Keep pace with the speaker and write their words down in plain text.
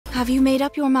Have you made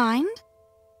up your mind?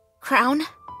 Crown,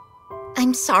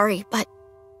 I'm sorry, but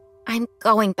I'm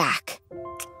going back.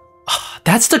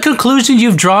 That's the conclusion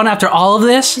you've drawn after all of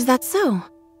this? Is that so?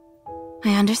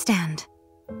 I understand.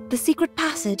 The secret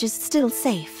passage is still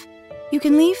safe. You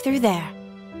can leave through there.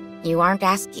 You aren't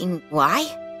asking why?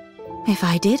 If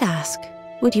I did ask,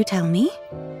 would you tell me?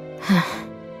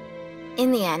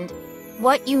 In the end,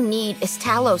 what you need is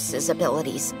T.A.L.O.S.'s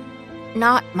abilities,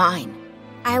 not mine.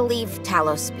 I'll leave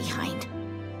T.A.L.O.S. behind.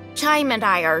 Chime and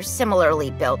I are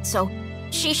similarly built, so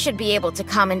she should be able to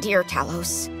commandeer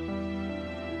T.A.L.O.S.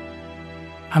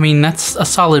 I mean, that's a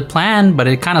solid plan, but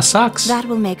it kind of sucks. That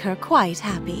will make her quite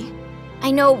happy.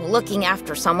 I know looking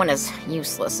after someone as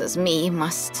useless as me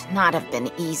must not have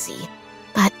been easy,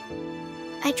 but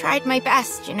I tried my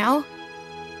best, you know?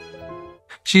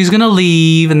 She's gonna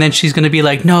leave, and then she's gonna be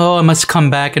like, no, I must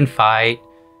come back and fight.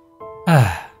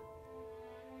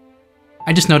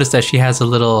 I just noticed that she has a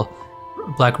little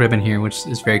black ribbon here, which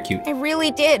is very cute. I really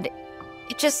did.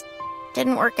 It just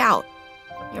didn't work out.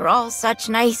 You're all such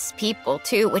nice people,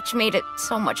 too, which made it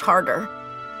so much harder.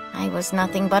 I was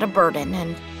nothing but a burden,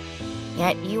 and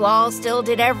yet you all still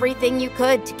did everything you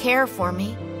could to care for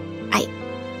me. I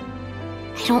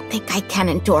don't think I can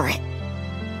endure it.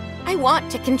 I want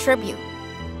to contribute.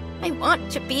 I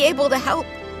want to be able to help.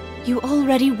 You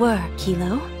already were,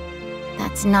 Kilo.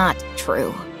 That's not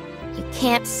true. You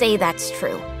can't say that's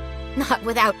true. Not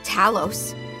without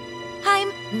T.A.L.O.S.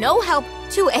 I'm no help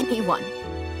to anyone.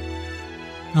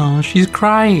 Oh, she's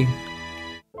crying.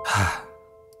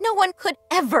 No one could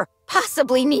ever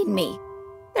possibly need me.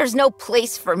 There's no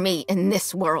place for me in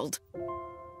this world.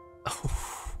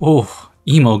 Oh,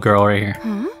 emo girl right here.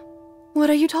 Huh? What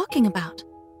are you talking about?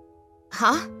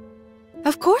 Huh?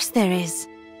 Of course there is.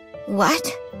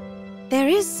 What? There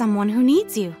is someone who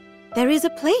needs you. There is a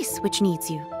place which needs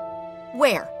you.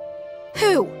 Where?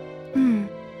 Who?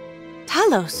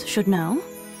 T.A.L.O.S should know.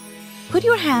 Put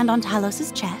your hand on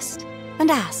T.A.L.O.'s chest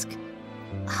and ask.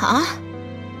 Huh?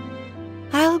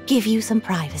 I'll give you some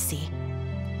privacy.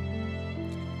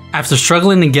 After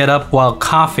struggling to get up while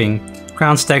coughing,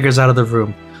 Crown staggers out of the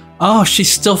room. Oh, she's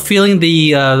still feeling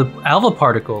the alpha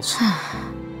particles.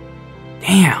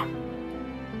 Damn.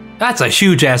 That's a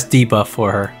huge-ass debuff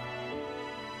for her.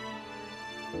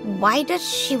 Why does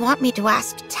she want me to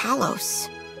ask T.A.L.O.S?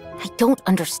 I don't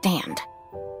understand.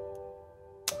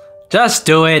 Just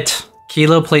do it!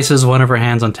 Kilo places one of her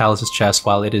hands on T.A.L.O.S.'s chest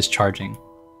while it is charging.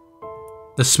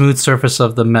 The smooth surface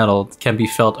of the metal can be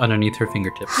felt underneath her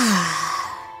fingertips.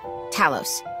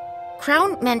 T.A.L.O.S,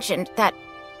 Crown mentioned that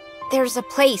there's a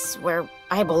place where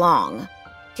I belong.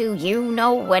 Do you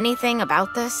know anything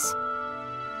about this?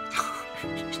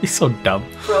 She's so dumb.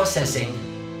 Processing.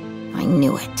 I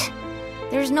knew it.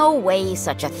 There's no way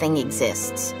such a thing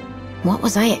exists. What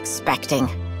was I expecting?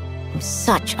 I'm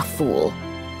such a fool.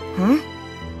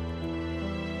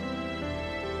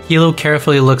 Kilo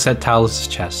carefully looks at T.A.L.O.S.'s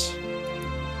chest.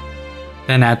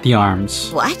 Then at the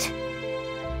arms. What?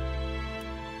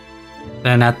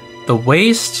 Then at the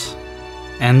waist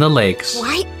and the legs.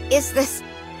 Why is this?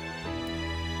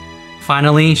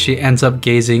 Finally, she ends up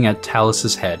gazing at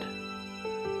T.A.L.O.S.'s head.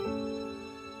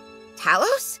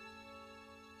 T.A.L.O.S?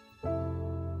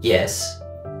 Yes.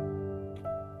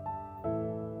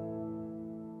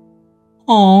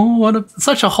 Oh,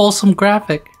 such a wholesome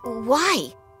graphic.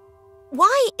 Why?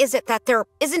 Why is it that there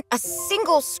isn't a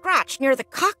single scratch near the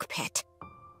cockpit?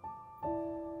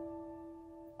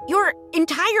 Your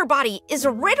entire body is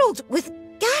riddled with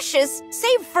gashes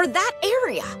save for that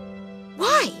area.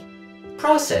 Why?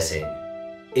 Processing.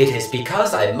 It is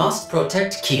because I must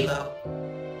protect Kilo.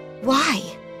 Why?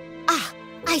 Ah,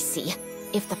 I see.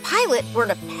 If the pilot were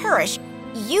to perish,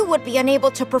 you would be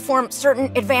unable to perform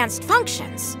certain advanced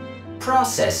functions.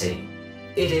 Processing.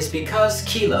 It is because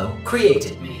Kilo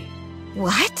created me.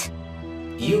 What?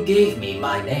 You gave me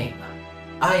my name.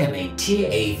 I am a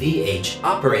TAVH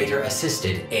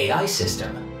operator-assisted AI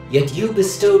system, yet you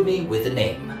bestowed me with a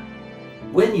name.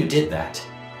 When you did that,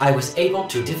 I was able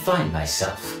to define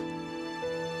myself.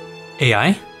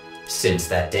 AI? Since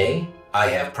that day, I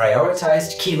have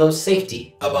prioritized Kilo's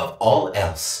safety above all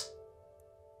else.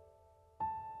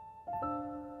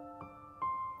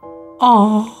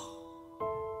 Oh.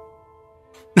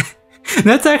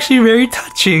 That's actually very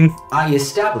touching. I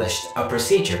established a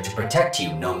procedure to protect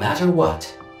you no matter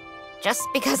what. Just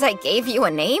because I gave you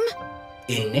a name?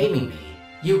 In naming me,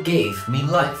 you gave me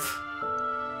life.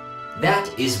 That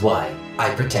is why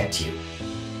I protect you.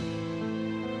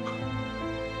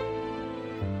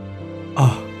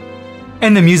 Oh.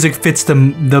 And the music fits the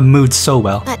mood so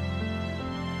well. But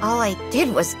all I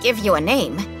did was give you a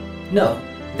name. No,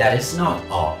 that is not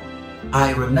all.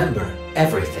 I remember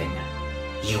everything.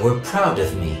 You were proud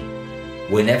of me.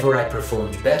 Whenever I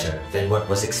performed better than what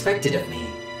was expected of me,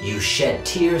 you shed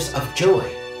tears of joy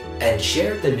and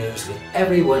shared the news with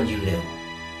everyone you knew.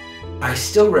 I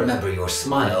still remember your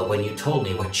smile when you told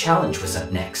me what challenge was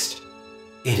up next.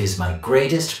 It is my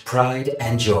greatest pride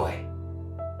and joy.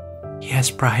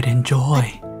 Yes, pride and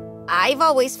joy. I've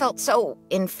always felt so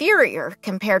inferior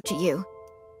compared to you.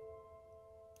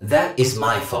 That is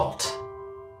my fault.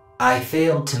 I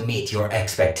failed to meet your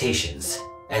expectations,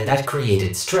 and that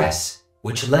created stress,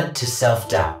 which led to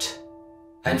self-doubt.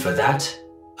 And for that,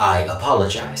 I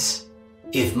apologize.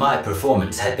 If my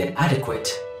performance had been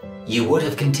adequate, you would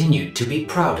have continued to be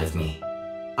proud of me.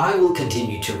 I will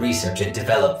continue to research and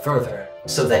develop further,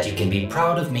 so that you can be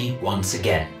proud of me once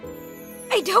again.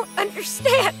 I don't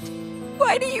understand.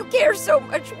 Why do you care so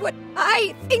much what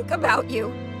I think about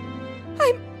you?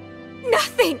 I'm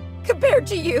nothing compared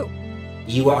to you.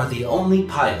 You are the only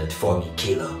pilot for me,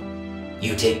 T.A.L.O.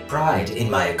 You take pride in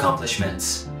my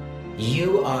accomplishments.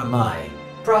 You are my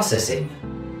processing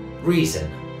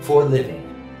reason for living.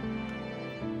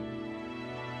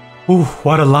 Ooh,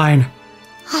 what a line.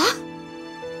 Huh?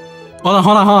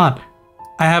 Hold on.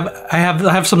 I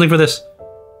have something for this.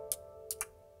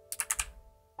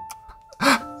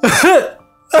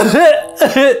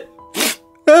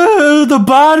 The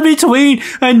bond between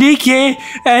Nikke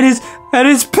and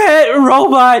his pet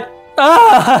robot.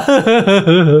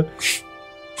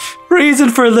 Reason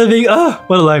for living.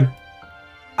 What a line.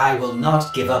 I will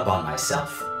not give up on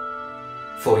myself.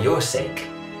 For your sake.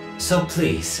 So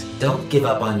please, don't give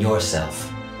up on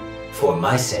yourself. For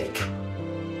my sake.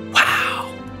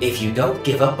 Wow. If you don't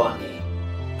give up on me,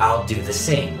 I'll do the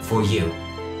same for you.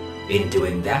 In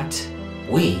doing that,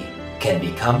 we can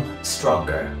become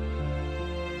stronger.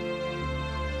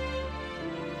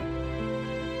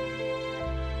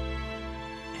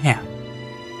 Yeah.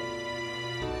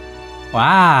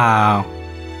 Wow.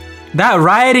 That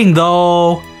writing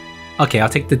though. Okay, I'll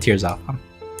take the tears off.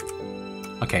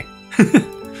 Okay.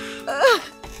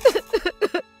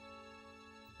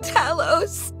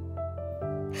 T.A.L.O.S.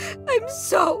 I'm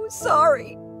so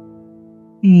sorry.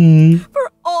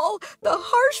 For all the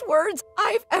harsh words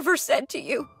I've ever said to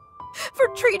you. For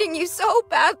treating you so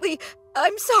badly.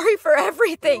 I'm sorry for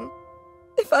everything.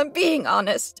 If I'm being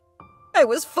honest, I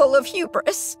was full of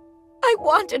hubris. I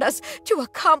wanted us to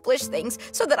accomplish things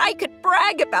so that I could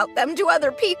brag about them to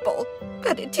other people.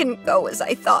 But it didn't go as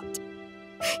I thought.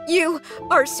 You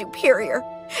are superior,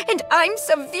 and I'm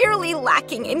severely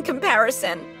lacking in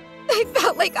comparison. I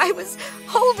felt like I was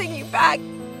holding you back,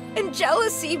 and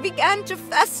jealousy began to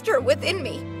fester within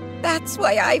me. That's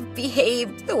why I've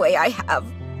behaved the way I have.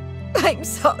 I'm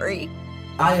sorry.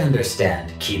 I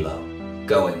understand, T.A.L.O.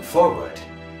 Going forward,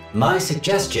 my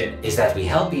suggestion is that we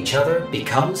help each other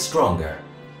become stronger.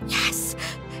 Yes.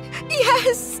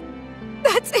 Yes.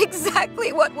 That's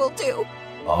exactly what we'll do.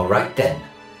 All right then.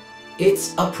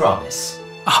 It's a promise.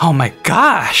 Oh my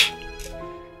gosh.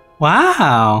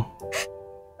 Wow.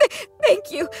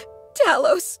 Thank you,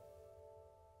 T.A.L.O.S.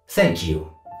 Thank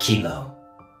you, T.A.L.O.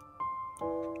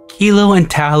 T.A.L.O. and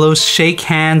T.A.L.O.S shake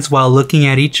hands while looking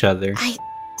at each other. I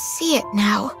see it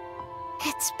now.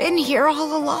 It's been here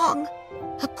all along.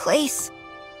 A place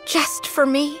just for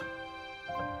me.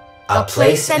 A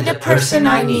place and a person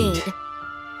I need,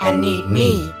 and need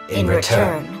me in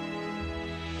return.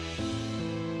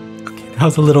 Okay, that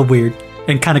was a little weird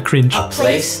and kind of cringe. A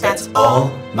place that's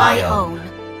all my own.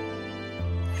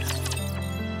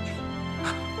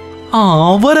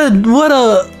 Oh, what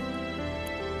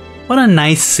a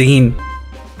nice scene.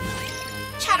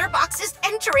 Chatterbox is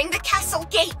entering the castle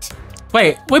gate.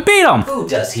 Wait, we beat him. Who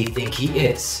does he think he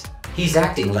is? He's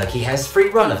acting like he has free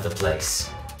run of the place.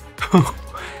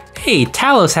 Hey,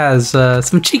 T.A.L.O.S has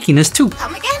some cheekiness too.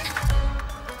 Come again?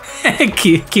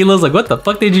 T.A.L.O.'s like, what the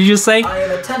fuck did you just say? I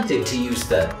am attempting to use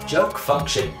the joke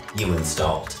function you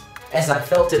installed, as I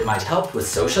felt it might help with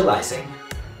socializing.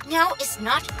 Now is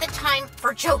not the time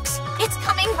for jokes. It's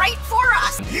coming right for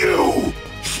us. You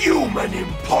human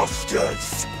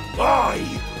imposters! I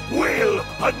will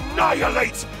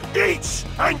annihilate each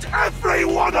and every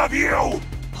one of you!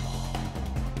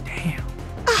 Damn.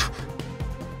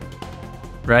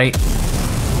 Right?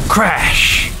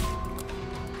 Crash!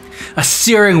 A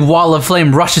searing wall of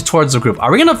flame rushes towards the group. Are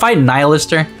we gonna fight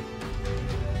Nihilister?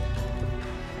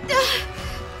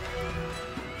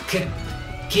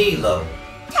 T.A.L.O.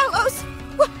 T.A.L.O.S,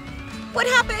 what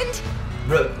happened?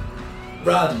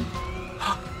 Run.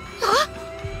 Huh?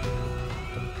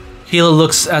 T.A.L.O.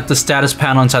 looks at the status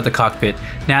panel inside the cockpit.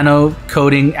 Nano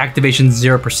coding activation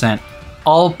 0%.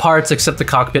 All parts except the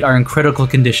cockpit are in critical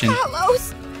condition.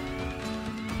 T.A.L.O.S.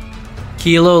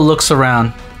 Kilo looks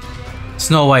around.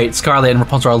 Snow White, Scarlet, and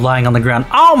Rapunzel are lying on the ground.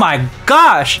 Oh my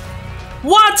gosh!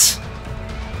 What?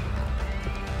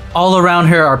 All around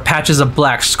her are patches of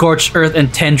black, scorched earth,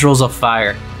 and tendrils of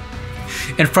fire.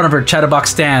 In front of her, Chatterbox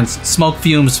stands, smoke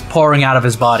fumes pouring out of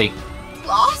his body.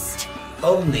 Lost?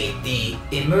 Only the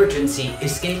emergency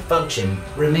escape function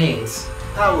remains.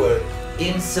 Power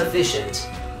insufficient.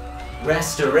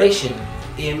 Restoration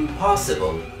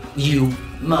impossible. You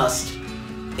must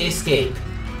escape.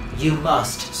 You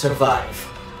must survive.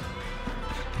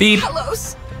 Beep.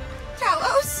 T.A.L.O.S!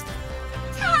 T.A.L.O.S!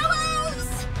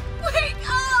 T.A.L.O.S! Wake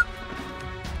up!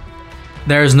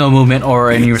 There is no movement or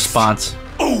any response.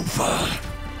 Over!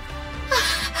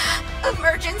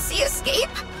 Emergency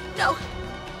escape? No,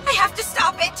 I have to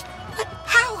stop it. But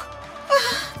how?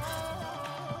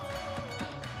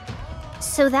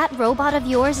 So that robot of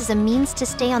yours is a means to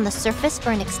stay on the surface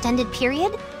for an extended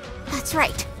period? That's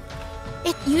right.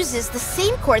 It uses the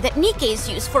same core that Nikke's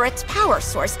use for its power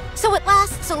source, so it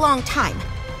lasts a long time.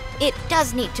 It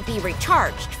does need to be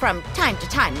recharged from time to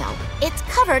time, though. It's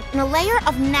covered in a layer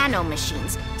of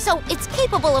nanomachines, so it's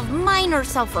capable of minor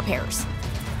self-repairs.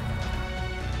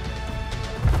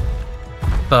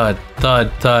 Thud,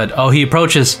 thud, thud. Oh, he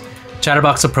approaches.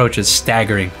 Chatterbox approaches,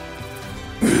 staggering.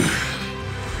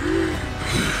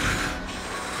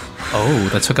 Oh,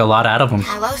 that took a lot out of him.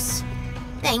 T.A.L.O.S,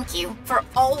 thank you for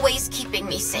always keeping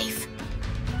me safe.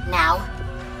 Now,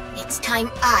 it's time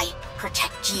I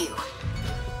protect you.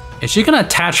 Is she gonna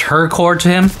attach her cord to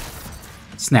him?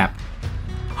 Snap.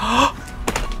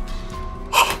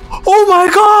 Oh my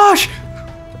gosh!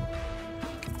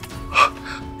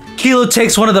 Kilo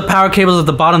takes one of the power cables at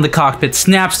the bottom of the cockpit,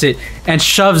 snaps it, and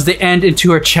shoves the end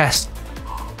into her chest.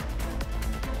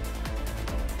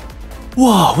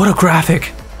 Whoa, what a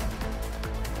graphic.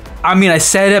 I mean, I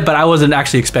said it, but I wasn't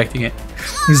actually expecting it.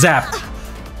 Zap.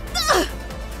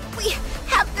 We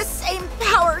have the same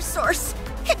power source.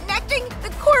 Connecting the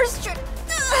cores should...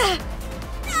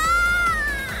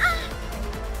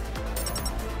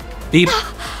 Beep.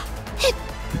 It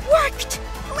worked!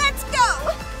 Let's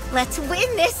go! Let's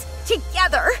win this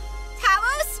together!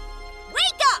 T.A.L.O.S,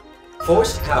 wake up!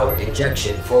 Forced power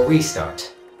injection for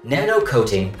restart. Nano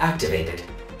coating activated.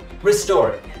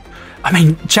 Restoring. I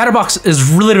mean, Chatterbox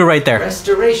is literally right there.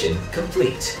 Restoration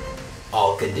complete.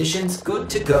 All conditions good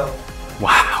to go.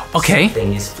 Wow, okay.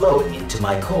 Something is flowing into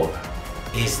my core.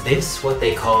 Is this what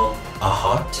they call a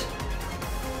heart?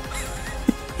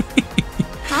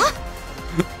 Huh?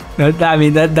 I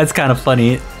mean, that's kind of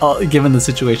funny, given the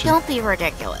situation. Don't be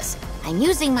ridiculous. I'm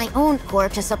using my own core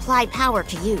to supply power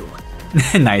to you.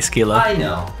 Nice, Kilo. I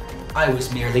know. I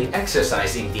was merely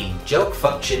exercising the joke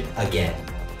function again.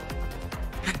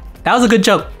 That was a good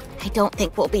joke. I don't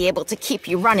think we'll be able to keep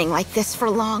you running like this for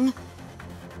long.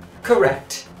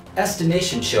 Correct.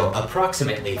 Estimations show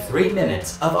approximately 3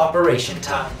 minutes of operation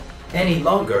time. Any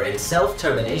longer and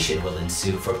self-termination will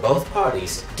ensue for both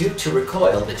parties due to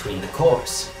recoil between the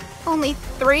cores. Only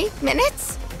 3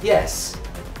 minutes? Yes.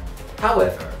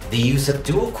 However, the use of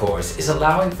dual cores is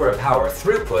allowing for a power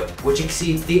throughput which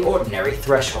exceeds the ordinary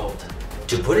threshold.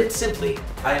 To put it simply,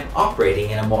 I am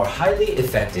operating in a more highly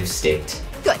effective state.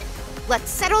 Good. Let's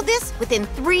settle this within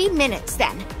 3 minutes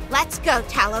then. Let's go,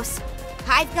 T.A.L.O.S.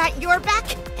 I've got your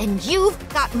back, and you've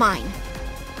got mine.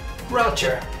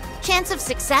 Roger. Chance of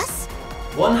success?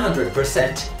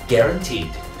 100% guaranteed.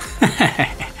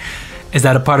 Is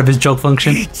that a part of his joke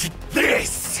function? Eat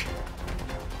this!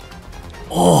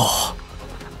 Oh,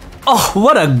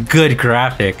 what a good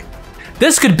graphic.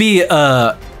 This could be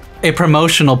a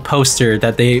promotional poster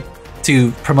that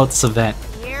to promote this event.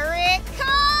 Here it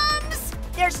comes!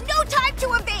 There's no time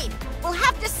to evade. We'll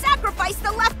have to sacrifice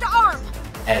the left arm.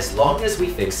 As long as we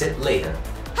fix it later.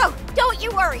 Oh, don't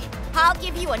you worry. I'll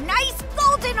give you a nice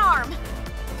golden arm.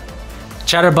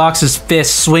 Chatterbox's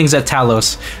fist swings at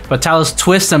T.A.L.O.S, but T.A.L.O.S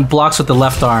twists and blocks with the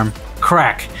left arm.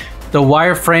 Crack. The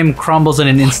wireframe crumbles in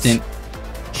an instant.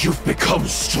 You've become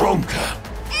stronger.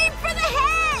 Aim for the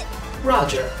head!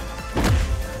 Roger.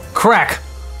 Crack.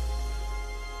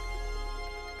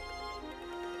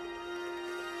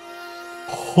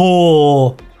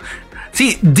 Oh.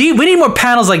 See, we need more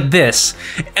panels like this.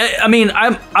 I mean,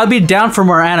 I'd be down for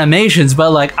more animations,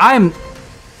 but like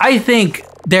I think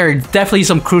there are definitely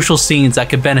some crucial scenes that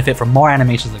could benefit from more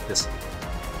animations like this.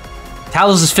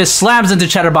 T.A.L.O.S' fist slams into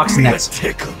Chatterbox's Mere neck.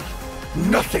 tickle.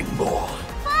 Nothing more.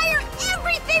 Fire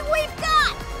everything we've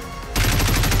got!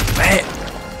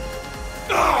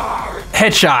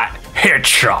 Headshot.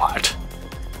 Headshot.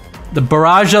 The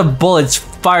barrage of bullets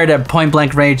fired at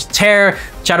point-blank range tear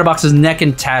Chatterbox's neck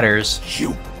in tatters.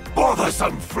 You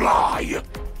bothersome fly!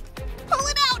 Pull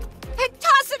it out and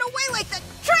toss it away like the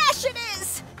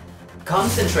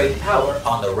Concentrate power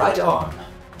on the right arm.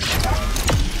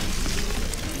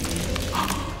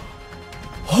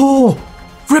 Oh!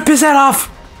 Rip his head off!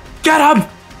 Get him!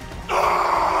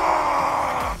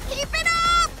 Keep it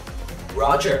up!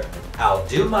 Roger. I'll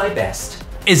do my best.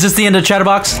 Is this the end of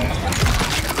Chatterbox?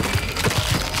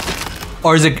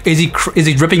 Or is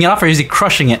he ripping it off, or is he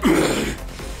crushing it?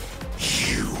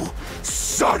 You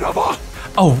son of a...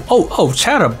 Oh,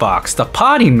 Chatterbox, the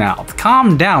potty mouth.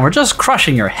 Calm down, we're just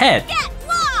crushing your head. Get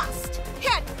lost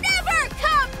and never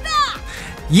come back!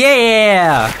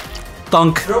 Yeah!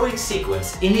 Thunk. Throwing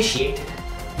sequence initiated.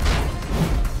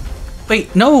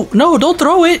 Wait, no, don't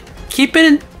throw it. Keep it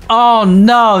in. Oh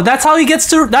no, that's how he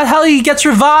gets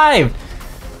revived.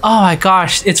 Oh my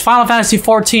gosh, it's Final Fantasy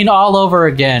XIV all over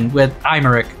again with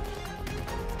Imeric.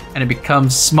 And it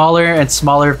becomes smaller and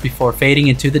smaller before fading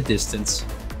into the distance.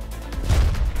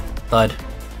 Thud.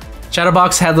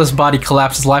 Chatterbox's headless body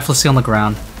collapses lifelessly on the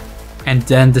ground and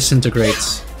then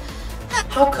disintegrates.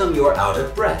 How come you're out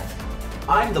of breath?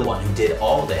 I'm the one who did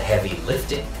all the heavy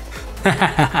lifting.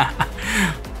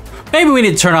 Maybe we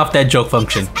need to turn off that joke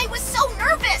function. I was so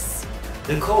nervous!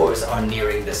 The cores are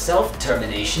nearing the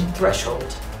self-termination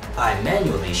threshold. I'm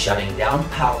manually shutting down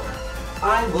power.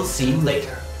 I will see you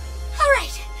later.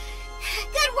 Alright.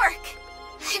 Good work.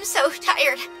 I'm so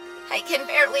tired. I can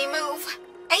barely move.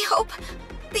 I hope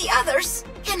the others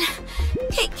can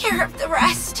take care of the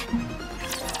rest.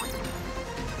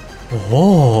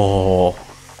 Oh.